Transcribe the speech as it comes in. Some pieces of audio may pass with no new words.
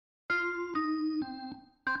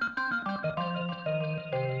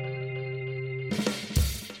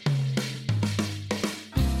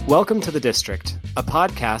Welcome to The District, a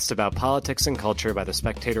podcast about politics and culture by the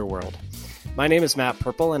Spectator World. My name is Matt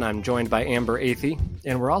Purple, and I'm joined by Amber Athey,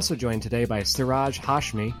 and we're also joined today by Siraj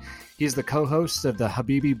Hashmi. He's the co-host of the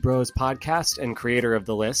Habibi Bros podcast and creator of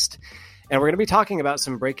The List. And we're going to be talking about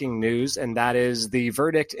some breaking news, and that is the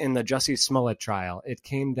verdict in the Jussie Smollett trial. It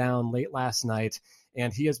came down late last night,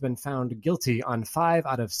 and he has been found guilty on 5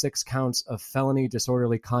 out of 6 counts of felony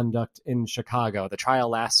disorderly conduct in Chicago. The trial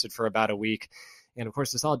lasted for about a week. And of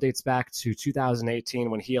course, this all dates back to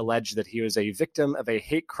 2018 when he alleged that he was a victim of a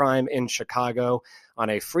hate crime in Chicago on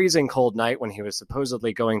a freezing cold night when he was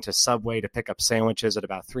supposedly going to Subway to pick up sandwiches at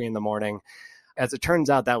about 3 a.m. As it turns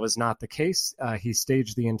out, that was not the case. He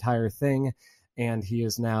staged the entire thing, and he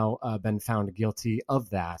has now been found guilty of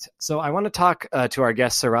that. So I want to talk to our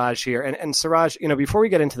guest, Siraj, here. And Siraj, before we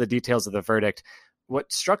get into the details of the verdict,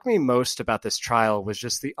 what struck me most about this trial was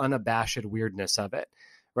just the unabashed weirdness of it.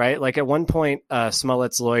 Right? Like at one point,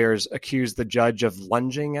 Smollett's lawyers accused the judge of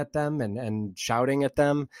lunging at them and shouting at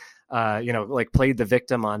them, played the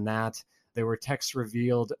victim on that. There were texts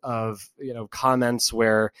revealed of, comments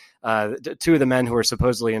where 2 of the men who were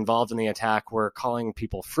supposedly involved in the attack were calling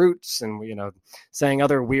people fruits and, saying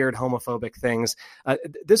other weird homophobic things.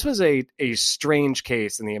 This was a strange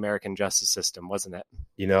case in the American justice system, wasn't it?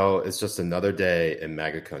 It's just another day in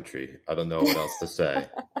MAGA country. I don't know what else to say.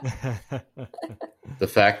 The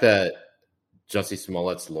fact that Jussie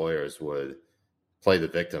Smollett's lawyers would play the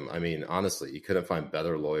victim. I mean, honestly, you couldn't find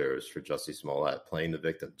better lawyers for Jussie Smollett playing the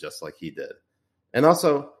victim just like he did. And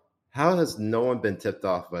also, how has no one been tipped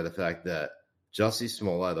off by the fact that Jussie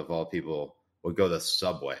Smollett, of all people, would go to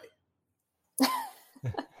Subway?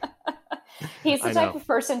 He's the type of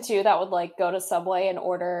person, too, that would go to Subway and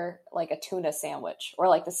order a tuna sandwich or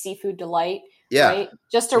the seafood delight, right?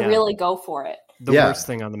 Just to really go for it. The worst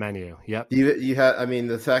thing on the menu. Yep. You have,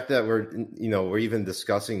 the fact that we're even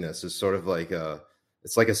discussing this is sort of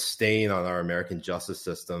it's like a stain on our American justice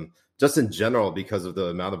system, just in general, because of the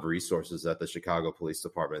amount of resources that the Chicago Police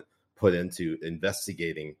Department put into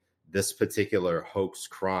investigating this particular hoax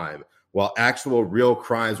crime, while actual real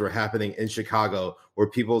crimes were happening in Chicago where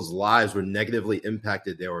people's lives were negatively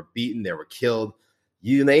impacted. They were beaten, they were killed,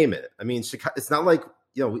 you name it. It's not like,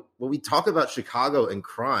 when we talk about Chicago and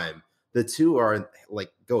crime, the two are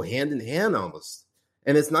go hand in hand almost.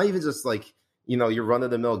 And it's not even just your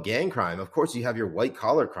run-of-the-mill gang crime. Of course, you have your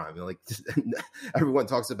white-collar crime. Everyone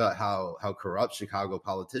talks about how corrupt Chicago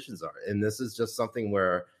politicians are. And this is just something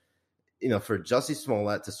where, for Jussie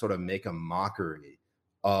Smollett to sort of make a mockery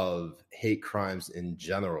of hate crimes in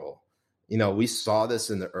general. We saw this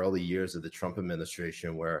in the early years of the Trump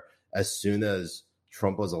administration, where as soon as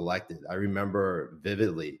Trump was elected, I remember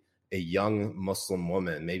vividly a young Muslim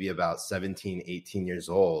woman, maybe about 17, 18 years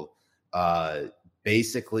old,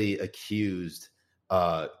 basically accused,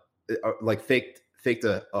 faked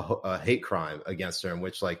a hate crime against her, in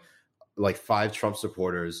which 5 Trump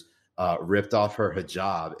supporters ripped off her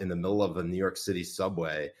hijab in the middle of a New York City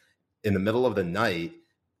subway in the middle of the night.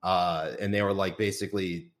 And they were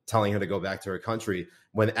basically telling her to go back to her country,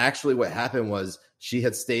 when actually what happened was she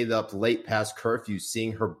had stayed up late past curfew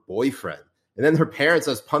seeing her boyfriend. And then her parents,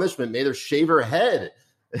 as punishment, made her shave her head.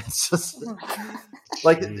 It's just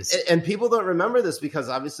and people don't remember this because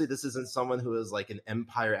obviously this isn't someone who is an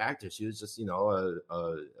empire actor. She was just, a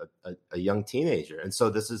young teenager. And so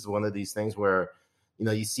this is one of these things where,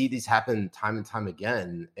 you see these happen time and time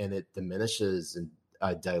again, and it diminishes and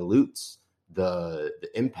dilutes the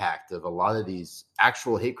impact of a lot of these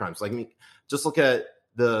actual hate crimes. Just look at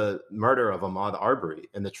the murder of Ahmaud Arbery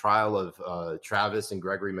and the trial of Travis and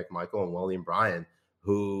Gregory McMichael and William Bryan,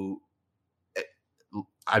 who,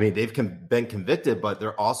 they've been convicted, but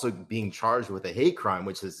they're also being charged with a hate crime,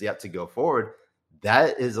 which is yet to go forward.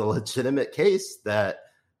 That is a legitimate case that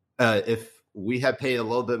if we had paid a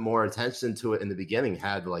little bit more attention to it in the beginning,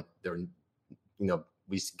 had we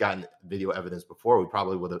gotten video evidence before, we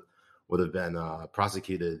probably would have been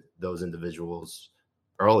prosecuted those individuals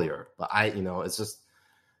earlier. But it's just,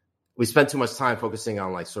 we spent too much time focusing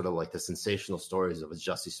on the sensational stories of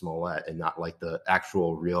Jussie Smollett and not the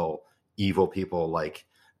actual real evil people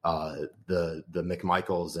the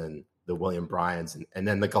McMichaels and the William Bryans and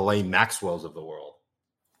then the Ghislaine Maxwells of the world.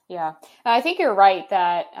 Yeah. I think you're right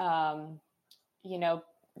that,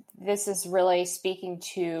 this is really speaking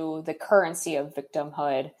to the currency of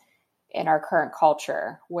victimhood in our current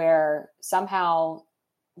culture, where somehow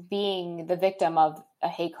being the victim of a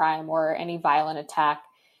hate crime or any violent attack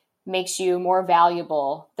makes you more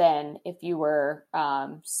valuable than if you were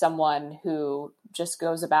someone who just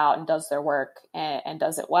goes about and does their work and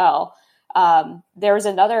does it well. There was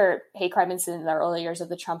another hate crime incident in the early years of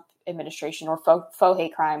the Trump administration, or faux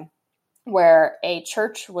hate crime, where a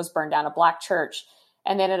church was burned down, a Black church,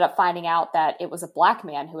 and they ended up finding out that it was a Black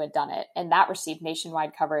man who had done it. And that received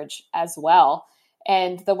nationwide coverage as well.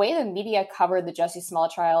 And the way the media covered the Jussie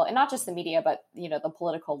Smollett trial, and not just the media, but, the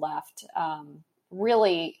political left,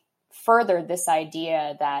 really furthered this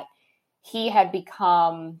idea that he had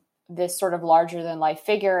become this sort of larger than life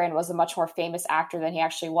figure and was a much more famous actor than he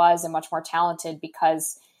actually was, and much more talented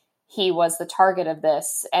because he was the target of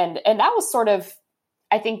this. And that was sort of,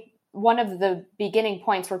 I think, one of the beginning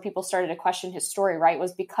points where people started to question his story, right,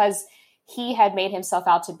 was because he had made himself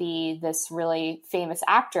out to be this really famous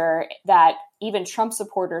actor that even Trump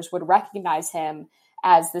supporters would recognize him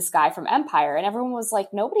as this guy from Empire. And everyone was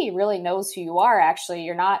like, nobody really knows who you are, actually.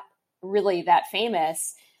 You're not really that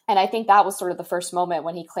famous. And I think that was sort of the first moment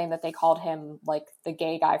when he claimed that they called him like the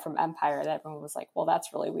gay guy from Empire, that everyone was like, well,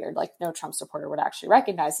 that's really weird. Like, no Trump supporter would actually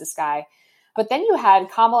recognize this guy. But then you had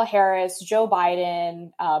Kamala Harris, Joe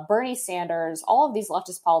Biden, Bernie Sanders, all of these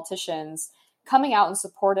leftist politicians coming out in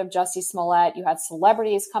support of Jussie Smollett. You had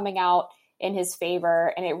celebrities coming out in his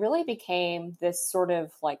favor. And it really became this sort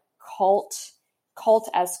of like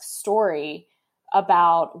cult-esque story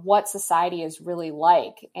about what society is really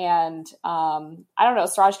like. And I don't know,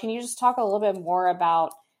 Siraj, can you just talk a little bit more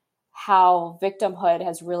about how victimhood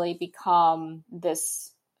has really become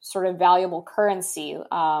this sort of valuable currency?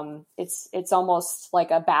 It's almost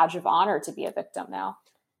like a badge of honor to be a victim now.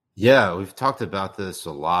 Yeah, we've talked about this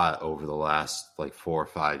a lot over the last like 4 or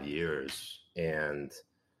 5 years. And,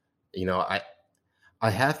 I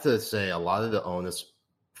have to say a lot of the onus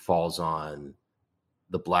falls on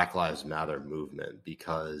the Black Lives Matter movement,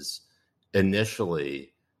 because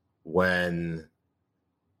initially when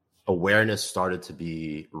awareness started to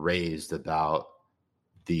be raised about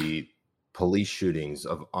the police shootings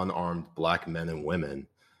of unarmed Black men and women,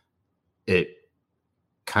 it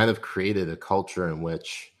kind of created a culture in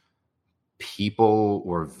which people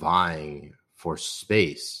were vying for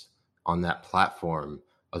space on that platform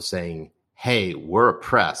of saying, hey, we're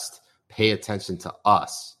oppressed, pay attention to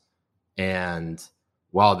us. And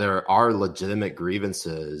while there are legitimate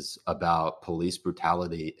grievances about police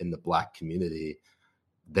brutality in the Black community,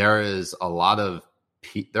 there are a lot of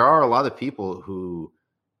people who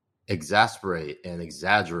exasperate and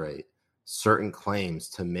exaggerate certain claims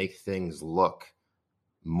to make things look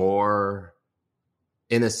more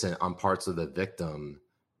innocent on parts of the victim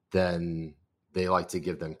than they like to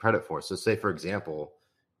give them credit for. So say, for example,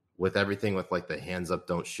 with everything with like the hands up,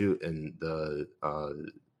 don't shoot, and the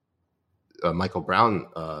Michael Brown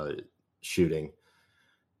shooting,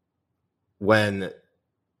 when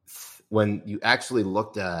you actually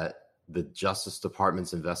looked at the Justice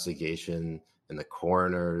Department's investigation and the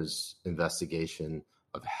coroner's investigation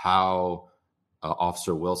of how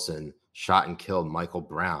Officer Wilson shot and killed Michael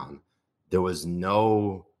Brown, there was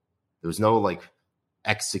no like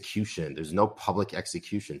execution. There's no public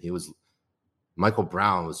execution. Michael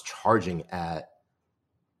Brown was charging at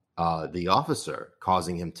the officer,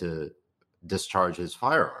 causing him to discharge his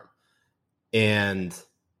firearm. And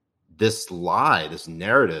this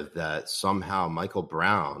narrative that somehow Michael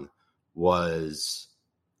Brown was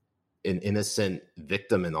an innocent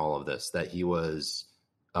victim in all of this, that he was,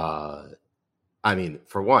 for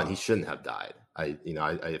one, he shouldn't have died.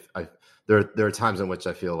 There are times in which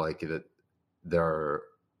I feel like that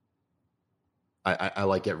I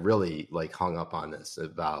like get really like hung up on this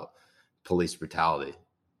about police brutality.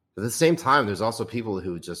 But at the same time, there's also people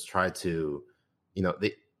who just try to,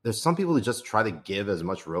 there's some people who just try to give as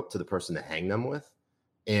much rope to the person to hang them with.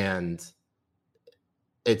 And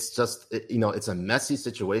it's just, it's a messy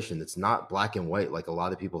situation. It's not black and white like a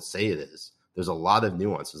lot of people say it is. There's a lot of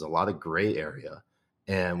nuance. There's a lot of gray area.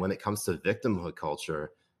 And when it comes to victimhood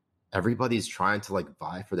culture, everybody's trying to like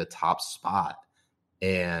vie for the top spot.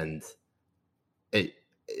 And it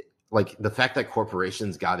like the fact that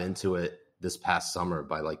corporations got into it this past summer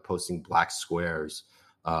by like posting black squares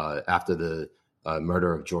after the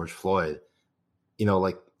murder of George Floyd,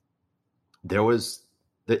 it's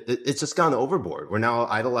just gone overboard. We're now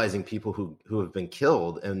idolizing people who have been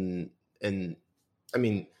killed. And I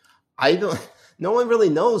mean, no one really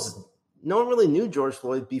knew George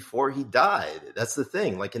Floyd before he died. That's the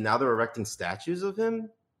thing. Like, and now they're erecting statues of him.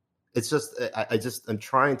 It's just, I'm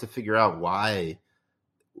trying to figure out why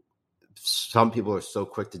some people are so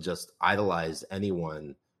quick to just idolize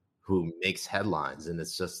anyone who makes headlines. And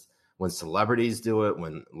it's just, when celebrities do it,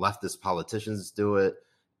 when leftist politicians do it,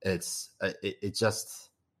 it's gaslighting.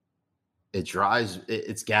 It's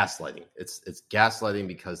gaslighting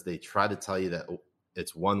because they try to tell you that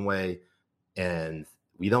it's one way, and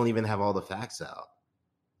we don't even have all the facts out.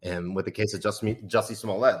 And with the case of Jussie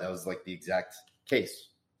Smollett, that was like the exact case.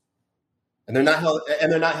 And they're not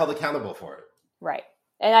held accountable for it. Right.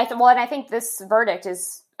 And I think this verdict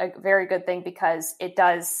is a very good thing because it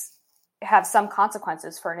does have some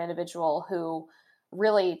consequences for an individual who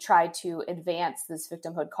really tried to advance this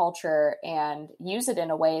victimhood culture and use it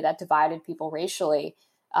in a way that divided people racially.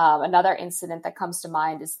 Another incident that comes to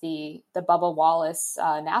mind is the Bubba Wallace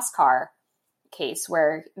NASCAR case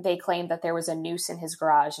where they claimed that there was a noose in his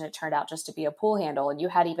garage and it turned out just to be a pool handle. And you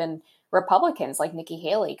had even Republicans like Nikki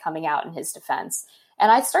Haley coming out in his defense. And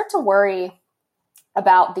I start to worry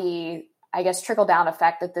about the, I guess, trickle down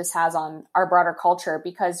effect that this has on our broader culture,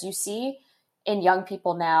 because you see in young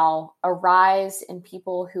people now a rise in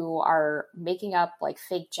people who are making up like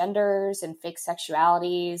fake genders and fake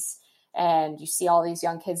sexualities. And you see all these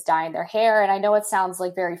young kids dyeing their hair. And I know it sounds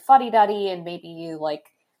like very fuddy-duddy and maybe like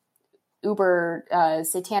uber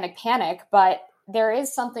satanic panic, but there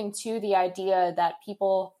is something to the idea that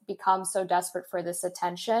people become so desperate for this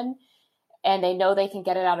attention and they know they can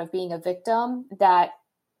get it out of being a victim that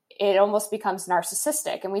it almost becomes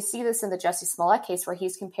narcissistic. And we see this in the Jussie Smollett case where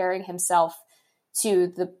he's comparing himself to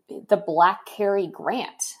the Black Cary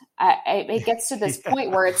Grant. It gets to this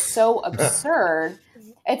point where it's so absurd.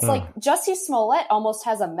 It's like Jussie Smollett almost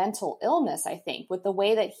has a mental illness, I think, with the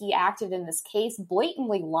way that he acted in this case,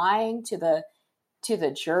 blatantly lying to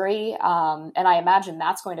the jury. And I imagine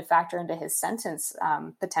that's going to factor into his sentence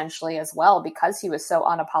potentially as well, because he was so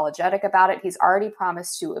unapologetic about it. He's already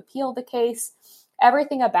promised to appeal the case.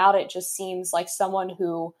 Everything about it just seems like someone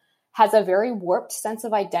who has a very warped sense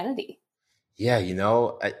of identity. Yeah,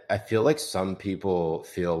 I feel like some people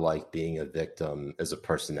feel like being a victim is a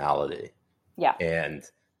personality. Yeah. And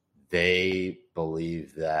they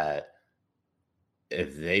believe that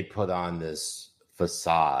if they put on this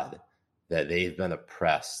facade that they've been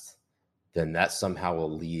oppressed, then that somehow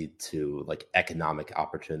will lead to like economic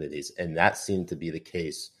opportunities. And that seemed to be the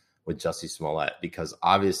case with Jussie Smollett, because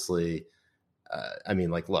obviously,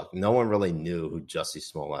 look, no one really knew who Jussie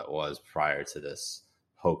Smollett was prior to this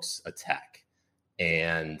hoax attack.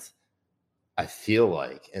 And I feel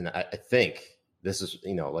like, and I think this is,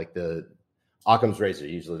 like the Occam's razor,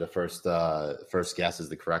 usually the first guess is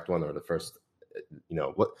the correct one, or the first,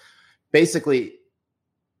 what basically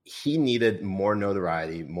he needed more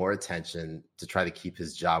notoriety, more attention to try to keep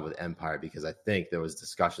his job with Empire, because I think there was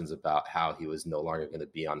discussions about how he was no longer going to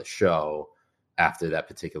be on the show after that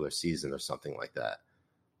particular season or something like that.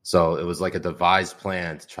 So it was like a devised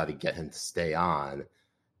plan to try to get him to stay on.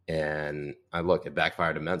 And it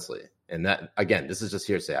backfired immensely. And that, again, this is just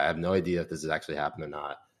hearsay. I have no idea if this has actually happened or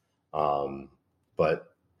not. But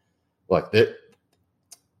look,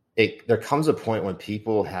 there comes a point when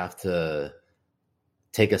people have to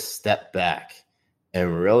take a step back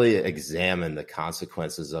and really examine the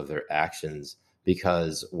consequences of their actions,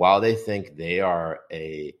 because while they think they are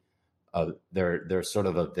they're sort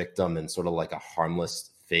of a victim and sort of like a harmless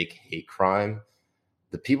fake hate crime,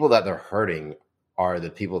 the people that they're hurting are the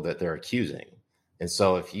people that they're accusing. And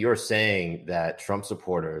so if you're saying that Trump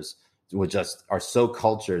supporters are so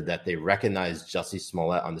cultured that they recognize Jussie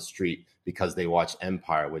Smollett on the street because they watch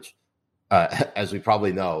Empire, which, as we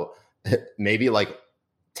probably know, maybe like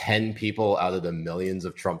 10 people out of the millions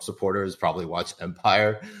of Trump supporters probably watch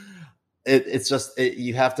Empire. It's just,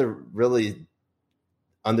 you have to really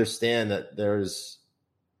understand that there's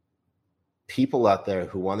people out there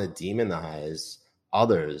who want to demonize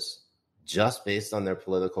others just based on their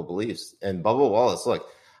political beliefs. And Bubba Wallace, look,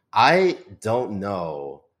 I don't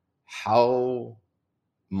know how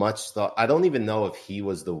much thought. I don't even know if he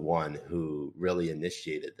was the one who really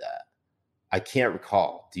initiated that. I can't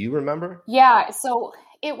recall. Do you remember? Yeah. So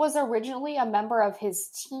it was originally a member of his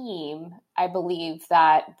team, I believe,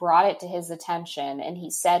 that brought it to his attention. And he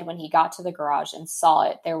said when he got to the garage and saw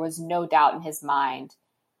it, there was no doubt in his mind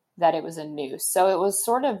that it was a noose. So it was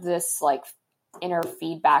sort of this like inner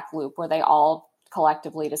feedback loop where they all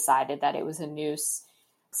collectively decided that it was a noose.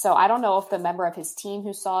 So I don't know if the member of his team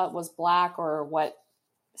who saw it was Black or what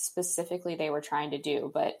specifically they were trying to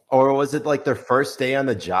do, or was it like their first day on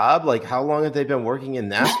the job? Like, how long have they been working in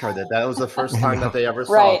NASCAR that was the first time that they ever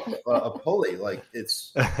saw a pulley? Like,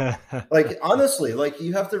 it's like, honestly, like,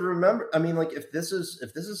 you have to remember, I mean, like, if this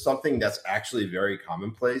is something that's actually very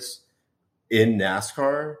commonplace in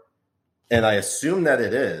NASCAR, and I assume that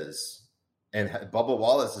it is, and Bubba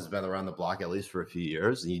Wallace has been around the block at least for a few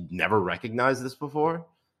years, and you never recognized this before?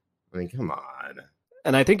 I mean, come on.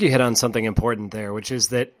 And I think you hit on something important there, which is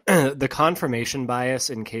that the confirmation bias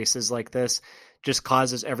in cases like this just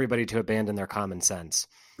causes everybody to abandon their common sense.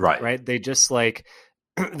 Right. Right. They just like,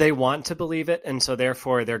 they want to believe it. And so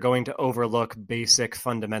therefore they're going to overlook basic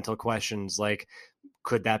fundamental questions like,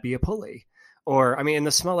 could that be a pulley? Or, I mean, in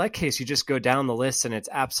the Smollett case, you just go down the list and it's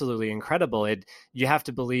absolutely incredible. You have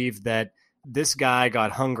to believe that this guy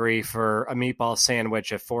got hungry for a meatball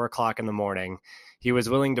sandwich at 4:00 in the morning. He was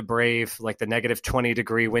willing to brave like the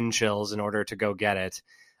 -20-degree wind chills in order to go get it.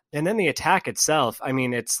 And then the attack itself, I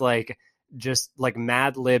mean, it's like just like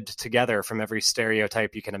mad libbed together from every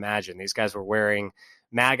stereotype you can imagine. These guys were wearing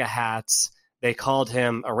MAGA hats. They called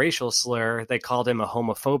him a racial slur. They called him a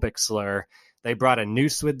homophobic slur. They brought a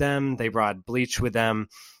noose with them. They brought bleach with them.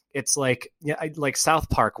 It's like, yeah, like South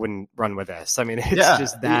Park wouldn't run with this. I mean, it's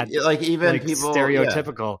just that like even like people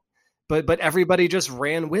stereotypical. Yeah. But everybody just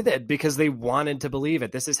ran with it because they wanted to believe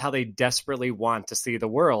it. This is how they desperately want to see the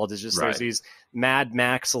world. It's just There's these Mad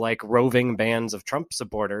Max like roving bands of Trump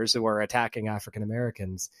supporters who are attacking African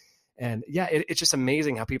Americans. And yeah, it's just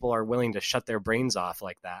amazing how people are willing to shut their brains off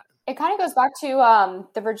like that. It kind of goes back to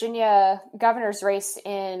the Virginia governor's race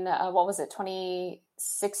in, what was it,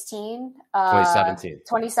 2016?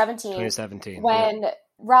 2017. When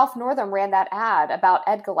Ralph Northam ran that ad about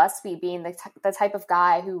Ed Gillespie being the type of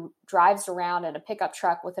guy who drives around in a pickup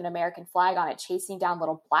truck with an American flag on it, chasing down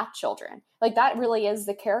little Black children. Like, that really is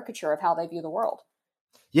the caricature of how they view the world.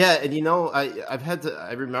 Yeah, and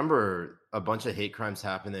I remember a bunch of hate crimes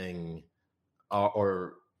happening,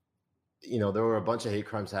 there were a bunch of hate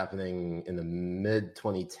crimes happening in the mid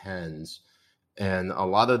 2010s, and a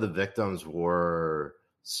lot of the victims were,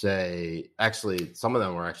 actually some of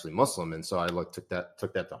them were actually Muslim, and so I took that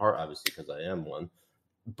to heart, obviously, because I am one.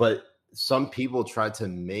 But some people tried to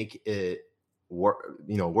make it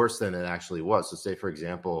worse than it actually was. So, say for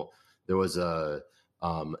example, there was a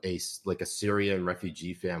Syrian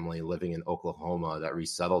refugee family living in Oklahoma that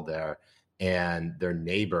resettled there, and their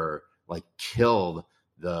neighbor killed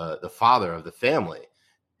the father of the family,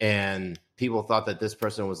 and people thought that this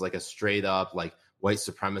person was a straight up white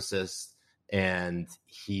supremacist, and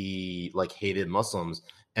he hated Muslims.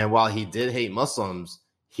 And while he did hate Muslims,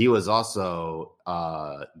 he was also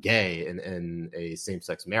gay in a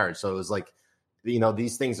same-sex marriage. So it was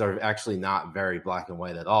these things are actually not very black and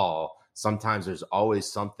white at all. Sometimes there's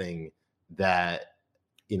always something that,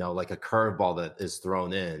 like a curveball that is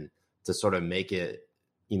thrown in to sort of make it,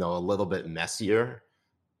 a little bit messier.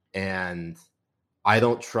 And I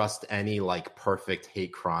don't trust any perfect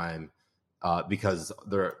hate crime because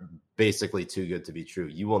they're basically too good to be true.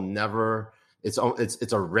 You will never, it's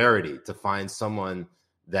a rarity to find someone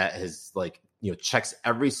that has checks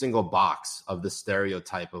every single box of the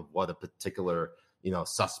stereotype of what a particular,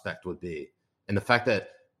 suspect would be. And the fact that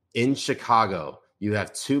in Chicago, you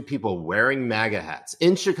have two people wearing MAGA hats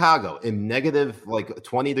in Chicago in negative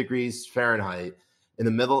 20 degrees Fahrenheit in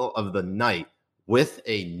the middle of the night with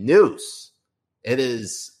a noose.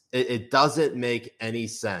 It doesn't make any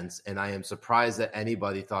sense. And I am surprised that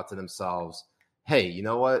anybody thought to themselves, hey, you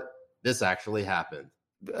know what? This actually happened.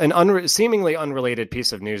 An seemingly unrelated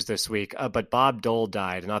piece of news this week, but Bob Dole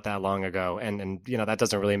died not that long ago. And that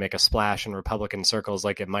doesn't really make a splash in Republican circles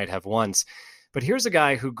like it might have once. But here's a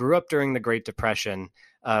guy who grew up during the Great Depression,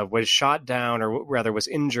 was shot down, or rather was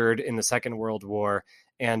injured in the Second World War,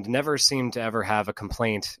 and never seemed to ever have a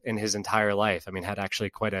complaint in his entire life. I mean, had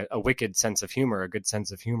actually quite a wicked sense of humor, a good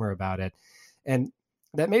sense of humor about it. And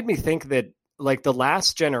that made me think that the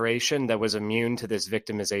last generation that was immune to this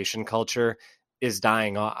victimization culture is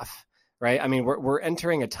dying off, right? I mean, we're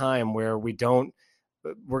entering a time where we're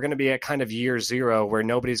going to be at kind of year zero where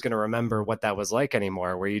nobody's going to remember what that was like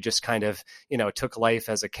anymore, where you just kind of, took life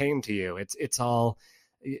as it came to you. It's all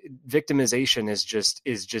victimization is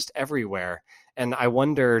just everywhere. And I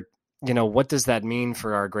wonder, what does that mean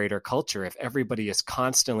for our greater culture? If everybody is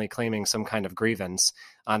constantly claiming some kind of grievance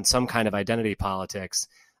on some kind of identity politics,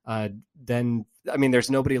 then, I mean, there's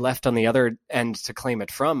nobody left on the other end to claim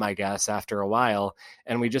it from, I guess, after a while.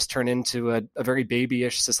 And we just turn into a very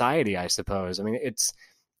babyish society, I suppose. I mean, it's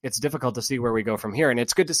difficult to see where we go from here. And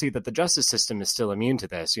it's good to see that the justice system is still immune to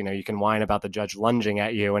this. You can whine about the judge lunging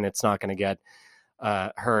at you and it's not going to get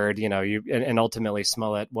heard, and ultimately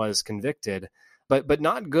Smollett was convicted, but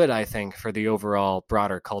not good, I think, for the overall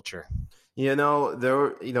broader culture. There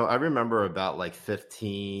were, I remember about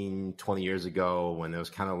 15, 20 years ago when it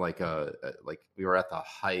was kind of we were at the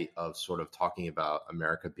height of sort of talking about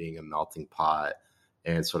America being a melting pot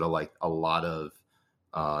and sort of a lot of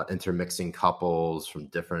intermixing couples from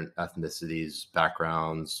different ethnicities,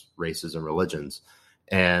 backgrounds, races, and religions.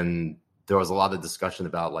 And there was a lot of discussion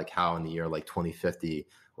about how in the year 2050,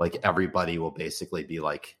 everybody will basically be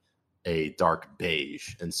a dark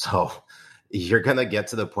beige. And so you're going to get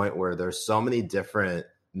to the point where there's so many different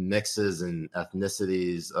mixes and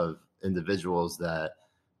ethnicities of individuals that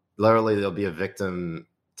literally there'll be a victim.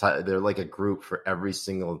 They're like a group for every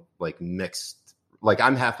single like mixed, like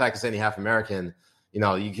I'm half Pakistani, half American.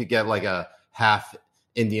 You could get like a half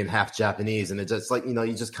Indian, half Japanese. And it's just like,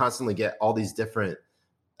 you just constantly get all these different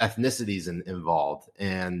ethnicities involved.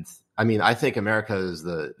 And I mean, I think America is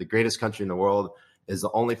the greatest country in the world, is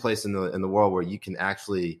the only place in the world where you can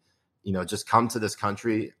actually, just come to this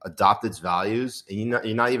country, adopt its values, and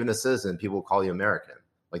you're not even a citizen. People will call you American.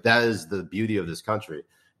 Like, that is the beauty of this country.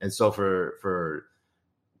 And so for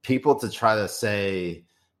people to try to say,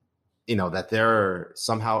 that they're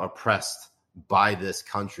somehow oppressed by this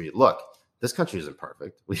country. Look, this country isn't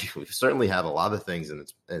perfect. We've certainly had a lot of things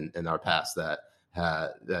in our past that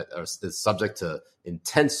are subject to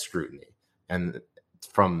intense scrutiny, and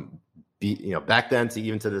from back then to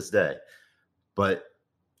even to this day. But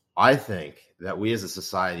I think that we as a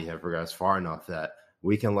society have progressed far enough that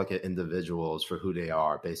we can look at individuals for who they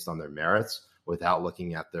are based on their merits without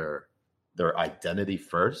looking at their identity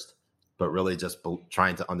first, but really just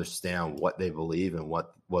trying to understand what they believe and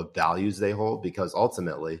what values they hold. Because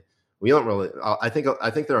ultimately, we don't really. I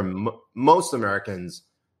think there are most Americans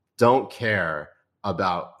don't care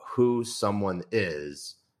about who someone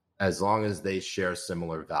is as long as they share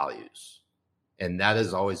similar values, and that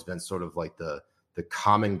has always been sort of like the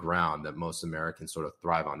common ground that most Americans sort of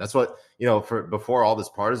thrive on. That's what before all this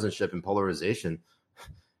partisanship and polarization.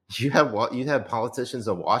 You had politicians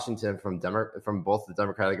of Washington from both the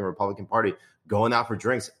Democratic and Republican Party going out for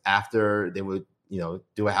drinks after they would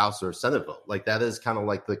do a House or Senate vote. Like, that is kind of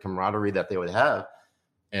like the camaraderie that they would have,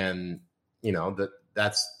 and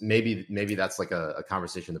that's maybe that's like a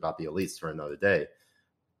conversation about the elites for another day.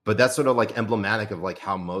 But that's sort of like emblematic of like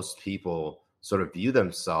how most people sort of view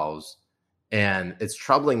themselves. And it's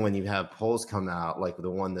troubling when you have polls come out like the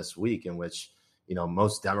one this week in which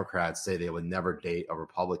most Democrats say they would never date a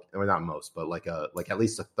Republican, or not most, but like at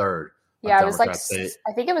least a third. Yeah, it was like,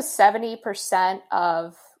 I think it was 70%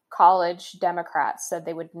 of college Democrats said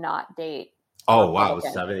they would not date. Oh, wow. It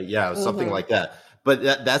was 70. Yeah, it was something like that. But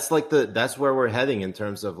that's where we're heading in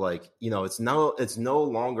terms of like, it's no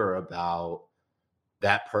longer about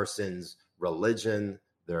that person's religion,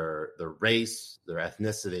 their race, their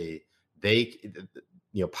ethnicity.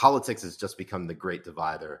 Politics has just become the great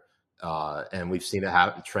divider. And we've seen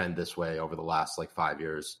it trend this way over the last like 5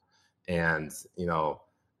 years. And,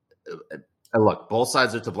 look, both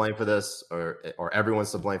sides are to blame for this, or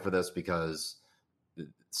everyone's to blame for this, because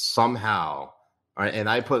somehow, all right, and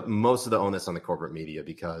I put most of the onus on the corporate media,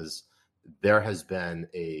 because there has been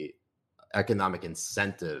a economic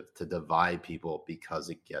incentive to divide people because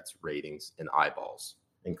it gets ratings and eyeballs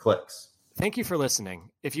and clicks. Thank you for listening.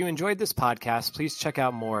 If you enjoyed this podcast, please check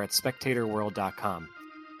out more at spectatorworld.com.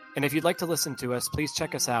 And if you'd like to listen to us, please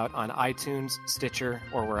check us out on iTunes, Stitcher,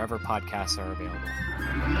 or wherever podcasts are available.